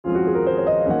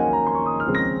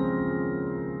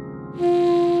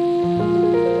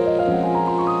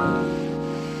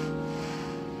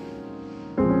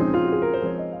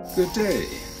Good day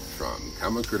from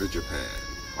Kamakura, Japan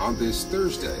on this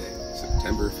Thursday,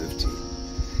 September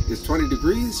 15th. It's 20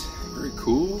 degrees, very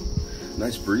cool,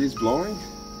 nice breeze blowing.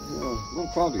 You know, a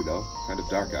little cloudy though, kind of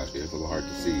dark out here, it's a little hard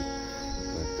to see.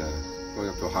 But going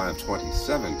up to a high of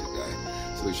 27 today,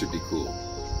 so it should be cool.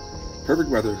 Perfect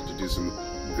weather to do some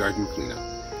garden cleanup.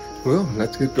 Well,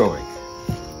 let's get going.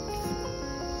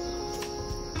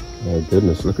 Oh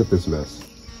goodness, look at this mess.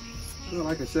 Well,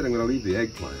 like I said, I'm going to leave the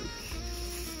eggplant,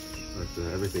 but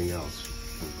everything else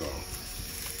will go.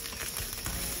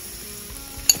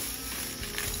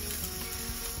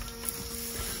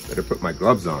 Better put my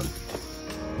gloves on.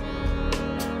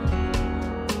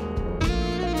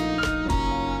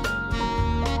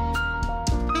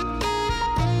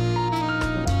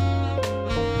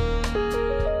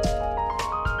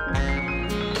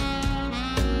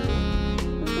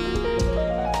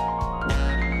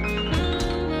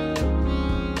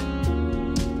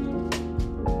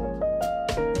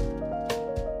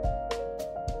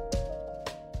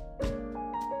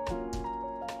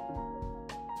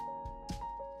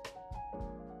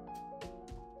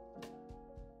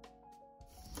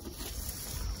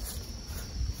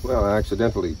 Well, I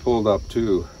accidentally pulled up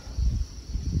just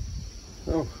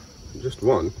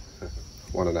one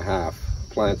and a half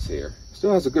plants here.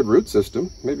 Still has a good root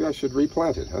system. Maybe I should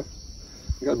replant it, huh?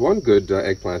 I got one good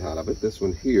eggplant out of it. This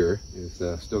one here is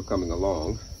still coming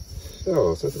along.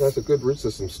 So, since it has a good root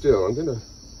system still, I'm going to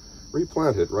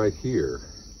replant it right here.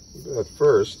 But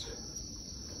first,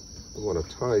 I want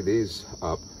to tie these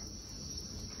up.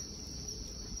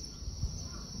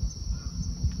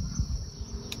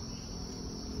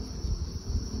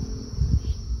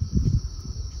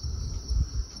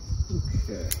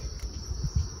 Okay,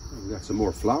 we've got some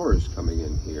more flowers coming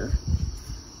in here.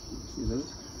 See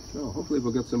those? No, hopefully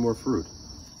we'll get some more fruit.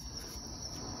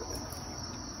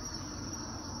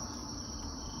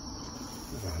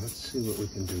 Let's see what we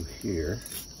can do here.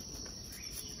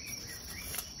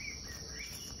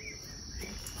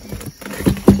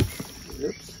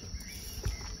 Oops.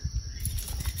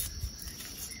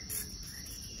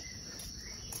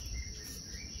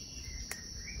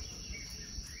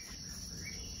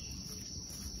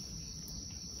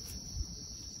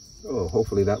 Oh,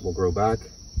 hopefully that will grow back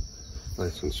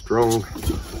nice and strong.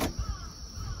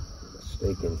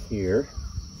 Stake in here.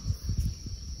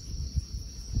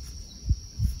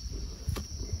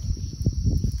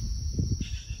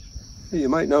 Hey, you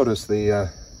might notice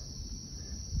the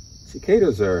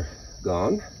cicadas are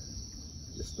gone.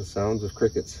 Just the sounds of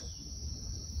crickets.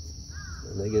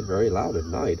 And they get very loud at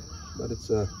night, but it's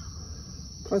a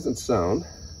pleasant sound.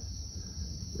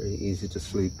 Very easy to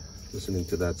sleep listening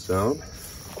to that sound.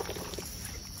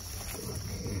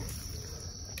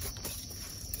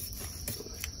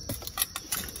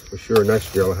 For sure,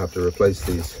 next year I'll have to replace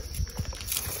these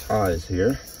ties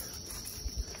here.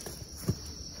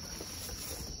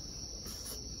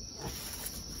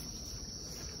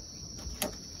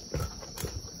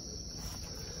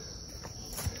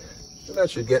 So that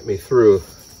should get me through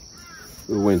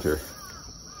the winter.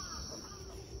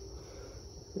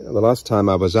 Yeah, the last time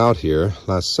I was out here,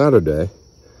 last Saturday,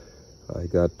 I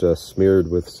got smeared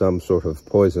with some sort of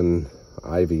poison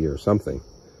ivy or something,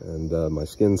 and my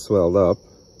skin swelled up.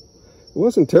 It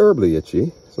wasn't terribly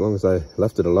itchy, as long as I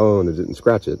left it alone and didn't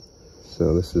scratch it.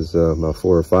 So this is about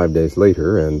 4 or 5 days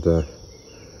later, and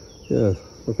yeah,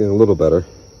 looking a little better.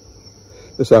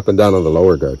 This happened down in the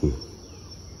lower garden.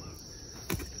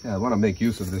 Yeah, I want to make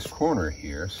use of this corner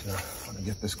here, so I want to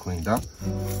get this cleaned up.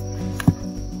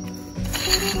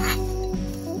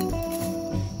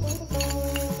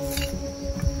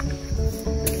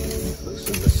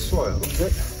 Loosen the soil a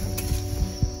bit.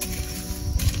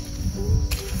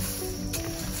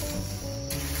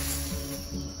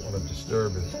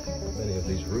 Disturb as many of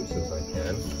these roots as I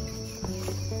can.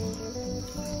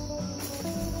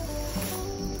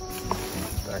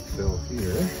 Backfill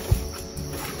here.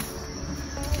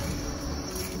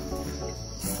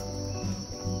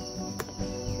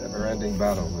 Never-ending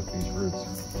battle with these roots.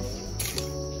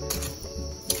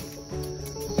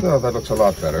 So that looks a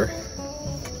lot better.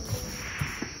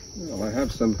 Well, I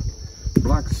have some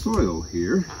black soil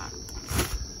here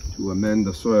to amend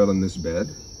the soil in this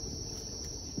bed.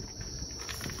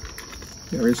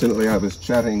 Yeah, recently I was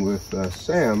chatting with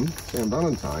Sam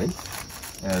Valentine,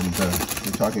 and we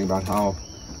were talking about how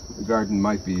the garden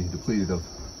might be depleted of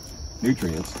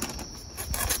nutrients.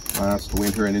 Last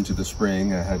winter and into the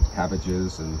spring I had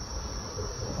cabbages and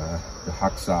the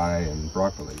haksai and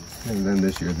broccoli, and then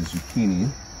this year the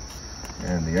zucchini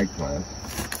and the eggplant.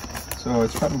 So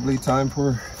it's probably time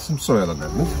for some soil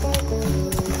amendment.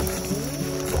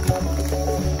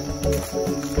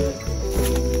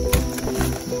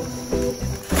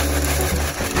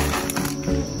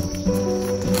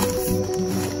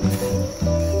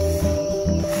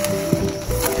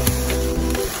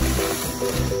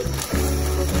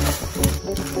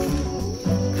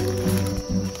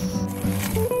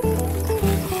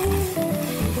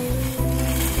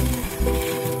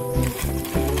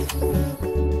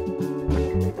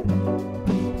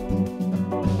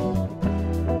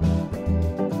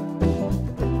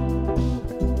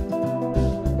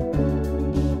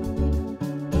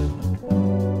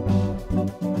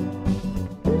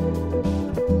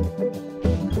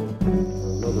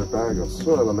 real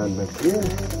soil amendment here.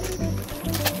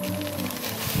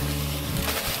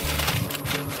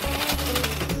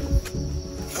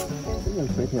 I'm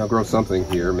thinking I'll grow something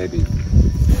here, maybe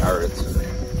carrots or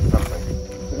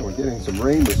something. Yeah, we're getting some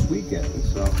rain this weekend,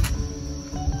 so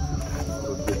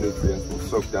those good nutrients will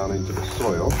soak down into the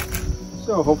soil.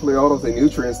 So hopefully all of the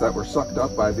nutrients that were sucked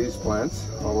up by these plants,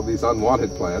 all of these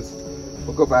unwanted plants,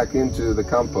 will go back into the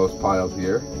compost pile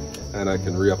here, and I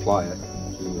can reapply it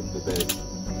to the bed,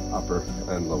 upper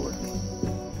and lower.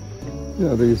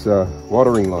 Yeah, these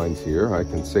watering lines here, I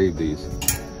can save these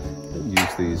and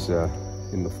use these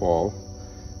in the fall,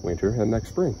 winter, and next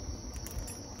spring.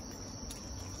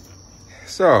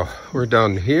 So we're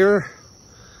done here.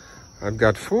 I've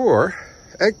got 4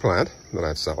 eggplant that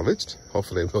I've salvaged.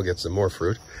 Hopefully we'll get some more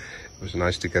fruit. It was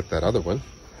nice to get that other one.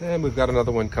 And we've got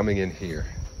another one coming in here.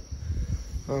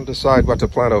 I'll decide what to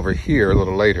plant over here a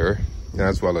little later,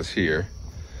 as well as here.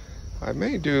 I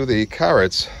may do the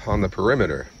carrots on the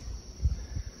perimeter,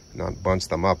 not bunch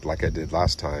them up like I did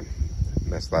last time.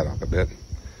 Mess that up a bit.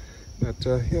 But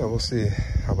yeah, we'll see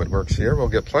how it works here. We'll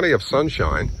get plenty of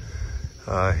sunshine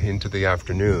into the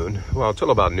afternoon. Well,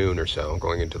 till about noon or so,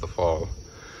 going into the fall.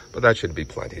 But that should be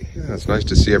plenty. Yeah, it's nice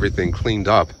to see everything cleaned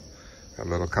up. Got a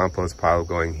little compost pile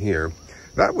going here.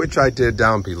 That which I did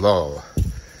down below,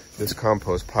 this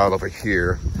compost pile over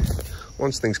here,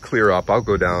 once things clear up, I'll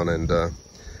go down and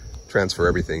transfer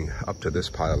everything up to this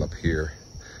pile up here.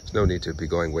 There's no need to be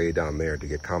going way down there to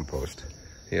get compost.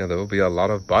 Yeah, there will be a lot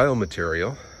of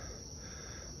biomaterial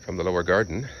from the lower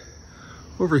garden.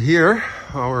 Over here,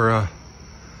 our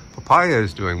papaya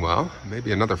is doing well.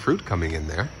 Maybe another fruit coming in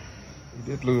there.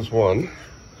 We did lose one,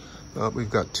 but we've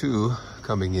got 2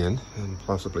 coming in, and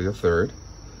possibly a third.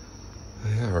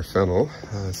 Yeah, our fennel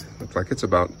looks like it's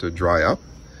about to dry up.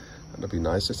 That'll be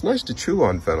nice. It's nice to chew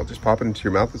on fennel. Just pop it into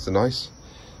your mouth. It's a nice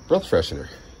breath freshener.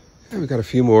 And we've got a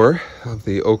few more of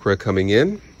the okra coming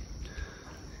in.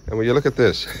 And when you look at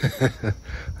this,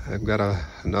 I've got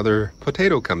another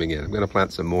potato coming in. I'm going to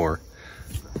plant some more.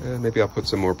 And maybe I'll put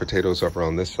some more potatoes over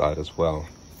on this side as well.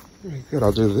 Very good.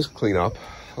 I'll do this cleanup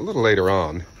a little later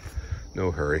on.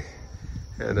 No hurry.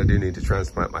 And I do need to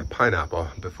transplant my pineapple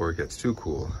before it gets too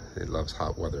cool. It loves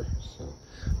hot weather. So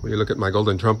when you look at my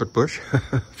golden trumpet bush,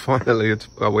 finally it's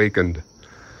awakened.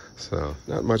 So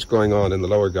not much going on in the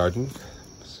lower garden.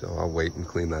 So I'll wait and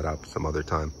clean that up some other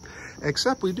time.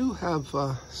 Except we do have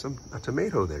a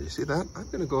tomato there. You see that? I'm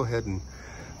going to go ahead and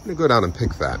go down and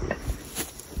pick that.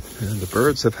 And the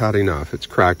birds have had enough. It's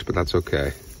cracked, but that's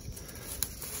okay.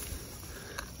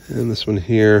 And this one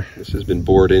here, this has been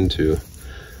bored into.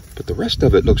 But the rest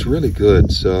of it looks really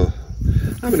good, so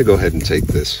I'm going to go ahead and take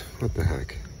this. What the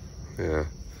heck? Yeah.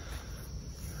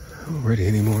 Already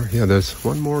any more? Yeah, there's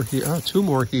one more here. Oh, 2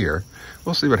 more here.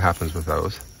 We'll see what happens with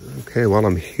those. Okay, while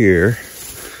I'm here,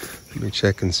 let me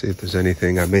check and see if there's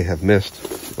anything I may have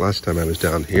missed last time I was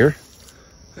down here.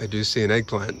 I do see an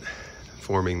eggplant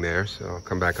forming there, so I'll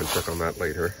come back and check on that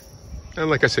later. And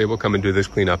like I say, we'll come and do this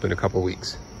cleanup in a couple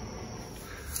weeks.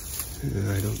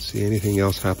 I don't see anything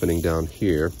else happening down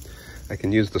here. I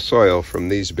can use the soil from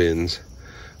these bins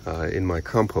in my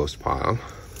compost pile,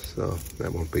 so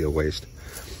that won't be a waste.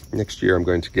 Next year I'm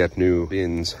going to get new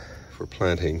bins for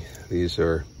planting. These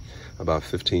are about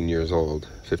 15 years old,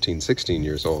 16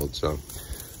 years old, so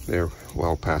they're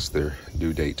well past their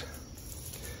due date.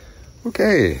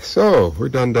 Okay, so we're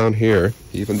done down here,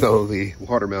 even though the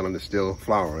watermelon is still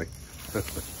flowering.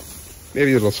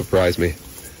 Maybe it'll surprise me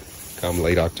come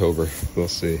late October. We'll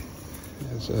see.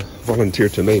 There's a volunteer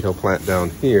tomato plant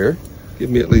down here. Give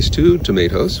me at least 2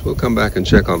 tomatoes. We'll come back and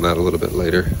check on that a little bit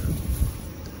later.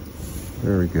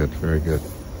 Very good, very good.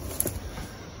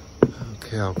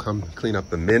 Okay, I'll come clean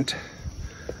up the mint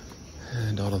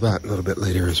and all of that a little bit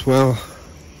later as well.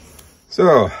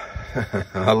 So,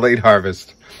 a late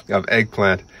harvest of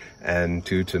eggplant and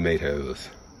 2 tomatoes.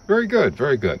 Very good,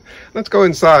 very good. Let's go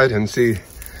inside and see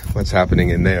what's happening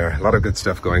in there. A lot of good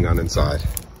stuff going on inside.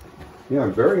 Yeah,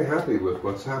 I'm very happy with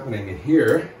what's happening in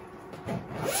here.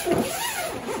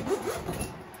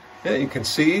 Yeah, you can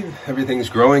see everything's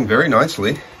growing very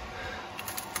nicely.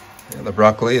 Yeah, the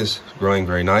broccoli is growing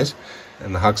very nice,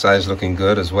 and the haksai is looking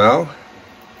good as well.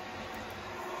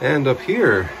 And up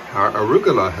here, our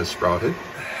arugula has sprouted.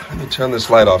 Let me turn this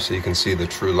light off so you can see the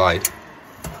true light.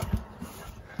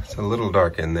 It's a little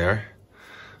dark in there,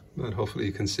 but hopefully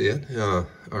you can see it. Yeah,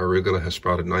 our arugula has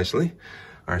sprouted nicely.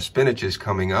 Our spinach is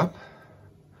coming up.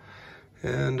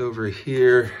 And over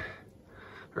here,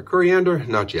 our coriander,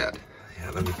 not yet. Yeah,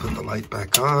 let me put the light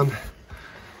back on.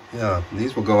 Yeah,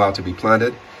 these will go out to be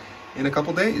planted in a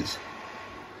couple days.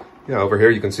 Yeah, over here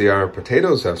you can see our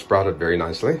potatoes have sprouted very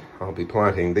nicely. I'll be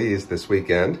planting these this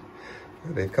weekend.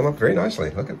 They've come up very nicely.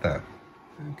 Look at that.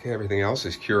 Okay, everything else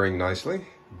is curing nicely.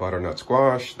 Butternut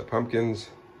squash, the pumpkins,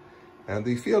 and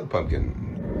the field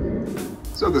pumpkin.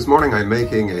 So this morning I'm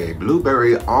making a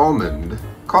blueberry almond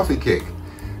coffee cake.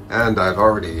 And I've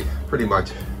already pretty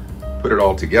much put it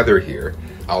all together here.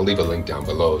 I'll leave a link down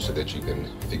below so that you can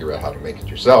figure out how to make it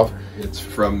yourself. It's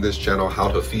from this channel, How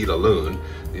to Feed a Loon.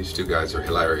 These two guys are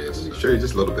hilarious. I'll show you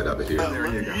just a little bit of it here. There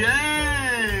you go.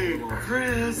 Yay!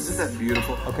 Chris! Isn't that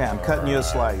beautiful? Okay, I'm cutting you a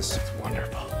slice. It's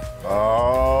wonderful.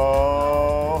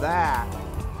 Oh, that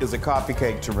is a coffee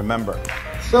cake to remember.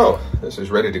 So, this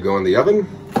is ready to go in the oven.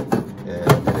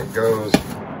 And it goes.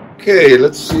 Okay,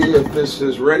 let's see if this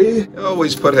is ready. I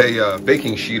always put a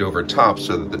baking sheet over top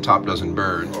so that the top doesn't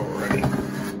burn. Already.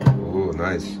 Oh,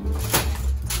 nice.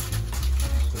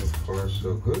 So far,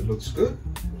 so good. Looks good.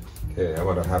 Okay, I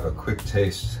want to have a quick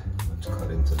taste. Let's cut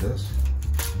into this.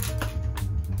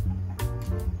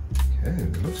 Okay,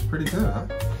 it looks pretty good, huh?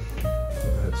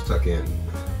 Let's tuck in.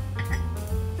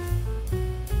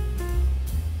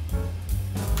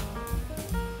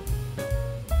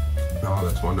 Oh,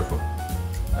 that's wonderful.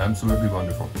 Absolutely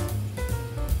wonderful.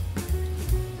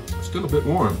 Still a bit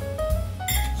warm.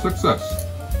 Success.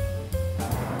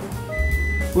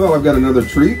 Well, I've got another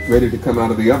treat ready to come out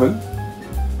of the oven.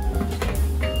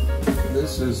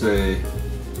 This is a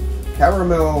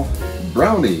caramel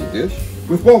brownie dish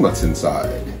with walnuts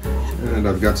inside. And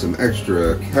I've got some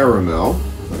extra caramel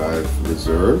that I've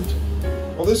reserved.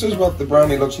 Well, this is what the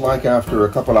brownie looks like after a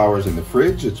couple hours in the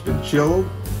fridge. It's been chilled.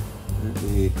 Let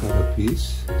me cut a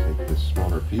piece. Take this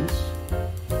smaller piece.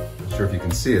 Not sure if you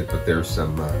can see it, but there's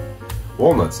some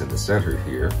walnuts in the center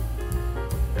here,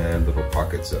 and little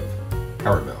pockets of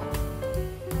caramel.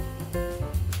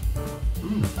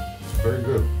 Very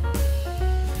good.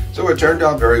 So it turned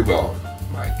out very well.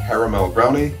 My caramel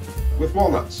brownie with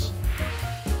walnuts.